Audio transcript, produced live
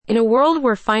In a world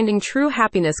where finding true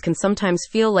happiness can sometimes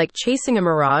feel like chasing a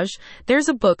mirage, there's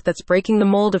a book that's breaking the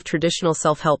mold of traditional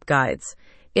self-help guides.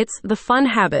 It's The Fun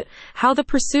Habit: How the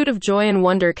Pursuit of Joy and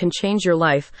Wonder Can Change Your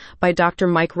Life by Dr.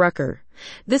 Mike Rucker.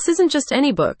 This isn't just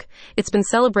any book. It's been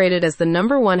celebrated as the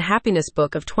 #1 happiness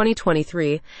book of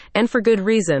 2023, and for good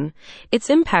reason. Its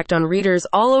impact on readers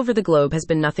all over the globe has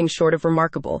been nothing short of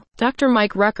remarkable. Dr.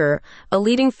 Mike Rucker, a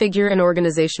leading figure in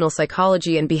organizational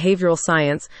psychology and behavioral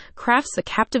science, crafts a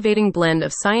captivating blend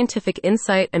of scientific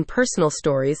insight and personal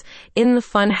stories in The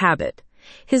Fun Habit.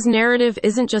 His narrative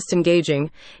isn't just engaging,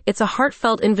 it's a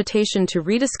heartfelt invitation to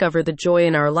rediscover the joy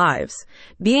in our lives.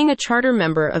 Being a charter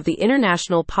member of the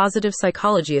International Positive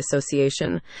Psychology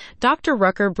Association, Dr.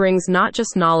 Rucker brings not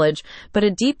just knowledge, but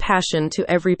a deep passion to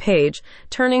every page,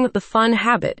 turning The Fun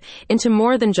Habit into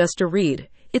more than just a read.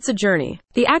 It's a journey.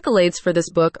 The accolades for this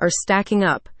book are stacking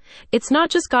up. It's not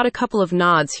just got a couple of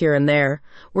nods here and there.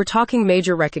 We're talking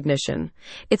major recognition.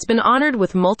 It's been honored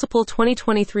with multiple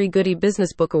 2023 Goody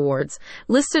Business Book Awards,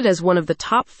 listed as one of the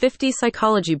top 50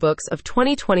 psychology books of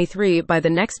 2023 by the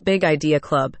Next Big Idea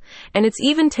Club, and it's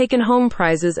even taken home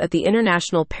prizes at the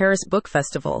International Paris Book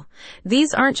Festival.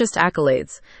 These aren't just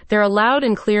accolades. They're a loud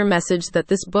and clear message that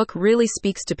this book really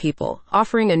speaks to people,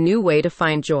 offering a new way to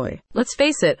find joy. Let's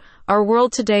face it, our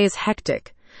world today is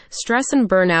hectic. Stress and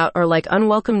burnout are like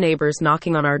unwelcome neighbors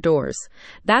knocking on our doors.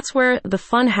 That's where The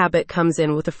Fun Habit comes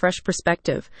in with a fresh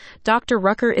perspective. Dr.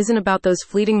 Rucker isn't about those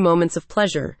fleeting moments of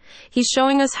pleasure. He's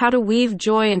showing us how to weave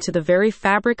joy into the very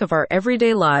fabric of our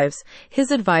everyday lives.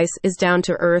 His advice is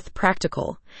down-to-earth,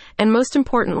 practical. And most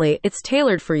importantly, it's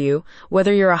tailored for you,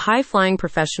 whether you're a high-flying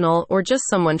professional or just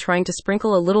someone trying to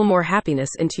sprinkle a little more happiness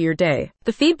into your day.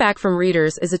 The feedback from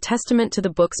readers is a testament to the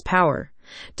book's power.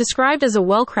 Described as a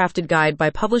well-crafted guide by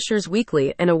Publishers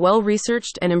Weekly and a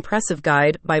well-researched and impressive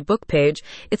guide by BookPage,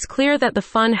 it's clear that The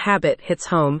Fun Habit hits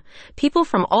home. People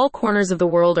from all corners of the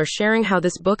world are sharing how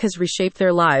this book has reshaped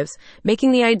their lives,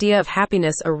 making the idea of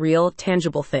happiness a real,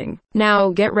 tangible thing. Now,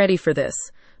 get ready for this.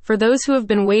 For those who have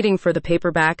been waiting for the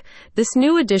paperback, this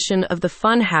new edition of The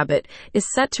Fun Habit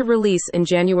is set to release in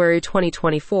January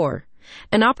 2024.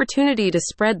 An opportunity to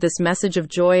spread this message of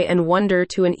joy and wonder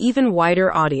to an even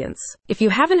wider audience. If you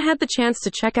haven't had the chance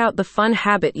to check out The Fun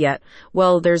Habit yet,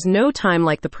 well, there's no time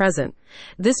like the present.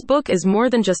 This book is more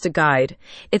than just a guide.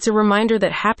 It's a reminder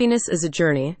that happiness is a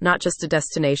journey, not just a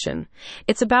destination.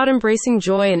 It's about embracing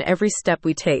joy in every step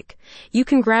we take. You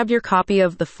can grab your copy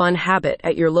of The Fun Habit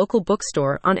at your local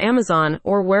bookstore, on Amazon,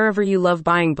 or wherever you love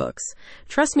buying books.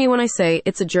 Trust me when I say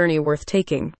it's a journey worth taking.